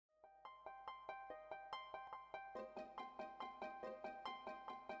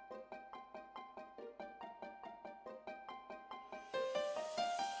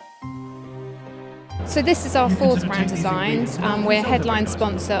So this is our fourth Grand Designs. We're headline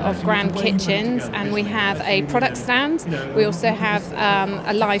sponsor of Grand Kitchens, and we have a product stand. We also have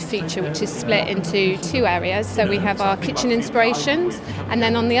a live feature which is split into two areas. So we have our kitchen inspirations, and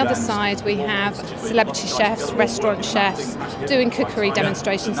then on the other side we have celebrity chefs, restaurant chefs doing cookery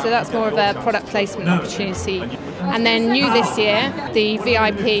demonstrations. So that's more of a product placement opportunity. And then new this year, the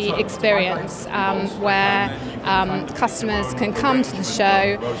VIP experience, where customers can come to the show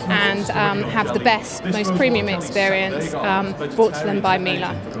and have the best, most premium experience brought to them by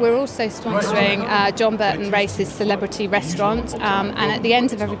Miele. We're also sponsoring John Burton Race's celebrity restaurant, and at the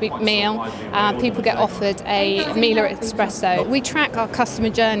end of every meal people get offered a Miele Espresso. We track our customer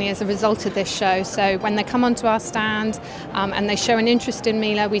journey as a result of this show, so when they come onto our stand and they show an interest in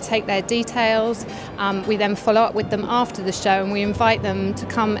Miele, we take their details, we then follow up with them after the show, and we invite them to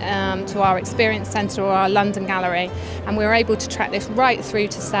come to our experience centre or our London gallery, and we're able to track this right through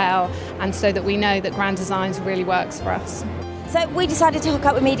to sale, and so that we know that Grand Designs really works for us. So we decided to hook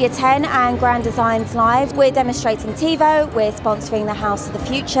up with Media 10 and Grand Designs Live. We're demonstrating TiVo, we're sponsoring the House of the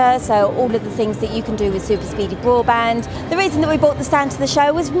Future, so all of the things that you can do with super speedy broadband. The reason that we brought the stand to the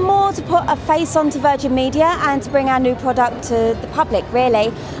show was more to put a face onto Virgin Media and to bring our new product to the public,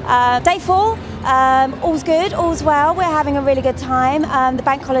 really. Day 4, all's good, all's well. We're having a really good time. The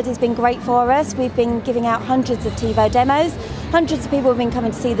bank holiday's been great for us. We've been giving out hundreds of TiVo demos. Hundreds of people have been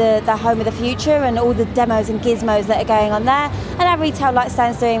coming to see the Home of the Future and all the demos and gizmos that are going on there. And our retail light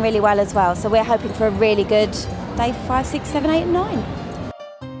stand's doing really well as well. So we're hoping for a really good day 5, 6, 7, 8 and 9.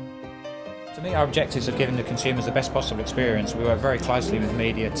 To meet our objectives of giving the consumers the best possible experience, we work very closely with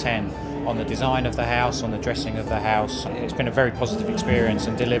Media 10 on the design of the house, on the dressing of the house. It's been a very positive experience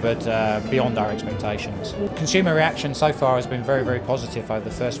and delivered beyond our expectations. Consumer reaction so far has been very, very positive over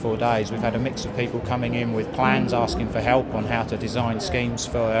the first 4 days. We've had a mix of people coming in with plans, asking for help on how to design schemes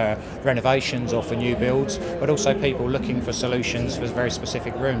for renovations or for new builds, but also people looking for solutions for very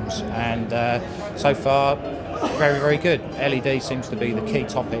specific rooms. And so far, very, very good. LED seems to be the key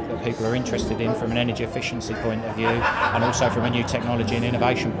topic that people are interested in from an energy efficiency point of view, and also from a new technology and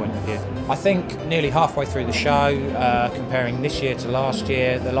innovation point of view. I think nearly halfway through the show, comparing this year to last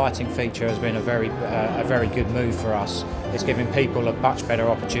year, the lighting feature has been a very good move for us. It's giving people a much better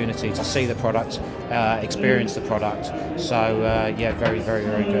opportunity to see the product, experience the product. So yeah, very, very,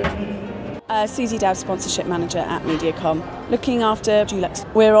 very good. Susie Dowd, Sponsorship Manager at Mediacom, looking after Dulux.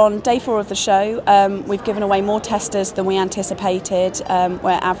 We're on day 4 of the show. We've given away more testers than we anticipated.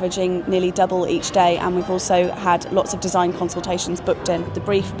 We're averaging nearly double each day, and we've also had lots of design consultations booked in. The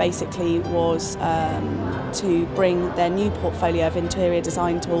brief basically was to bring their new portfolio of interior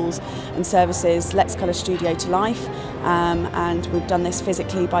design tools and services, Let's Colour Studio, to life. And we've done this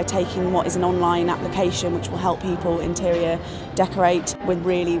physically by taking what is an online application which will help people interior decorate. We're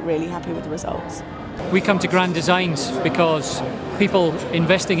really, really happy with the results. We come to Grand Designs because people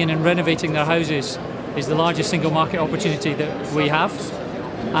investing in and renovating their houses is the largest single market opportunity that we have,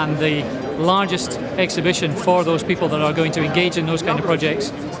 and the largest exhibition for those people that are going to engage in those kind of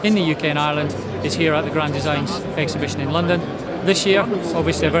projects in the UK and Ireland is here at the Grand Designs exhibition in London. This year,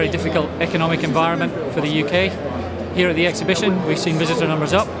 obviously a very difficult economic environment for the UK. Here at the exhibition, we've seen visitor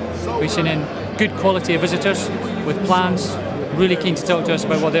numbers up. We've seen in good quality of visitors with plans, really keen to talk to us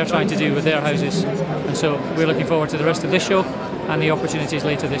about what they're trying to do with their houses. And so we're looking forward to the rest of this show and the opportunities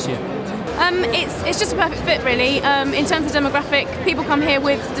later this year. It's just a perfect fit, really. In terms of demographic, people come here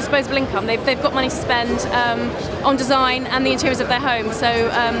with disposable income. They've got money to spend on design and the interiors of their home, so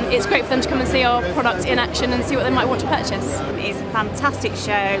it's great for them to come and see our product in action and see what they might want to purchase. It's a fantastic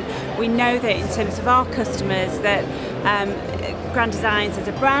show. We know that in terms of our customers that Grand Designs as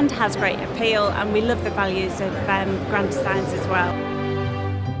a brand has great appeal, and we love the values of Grand Designs as well.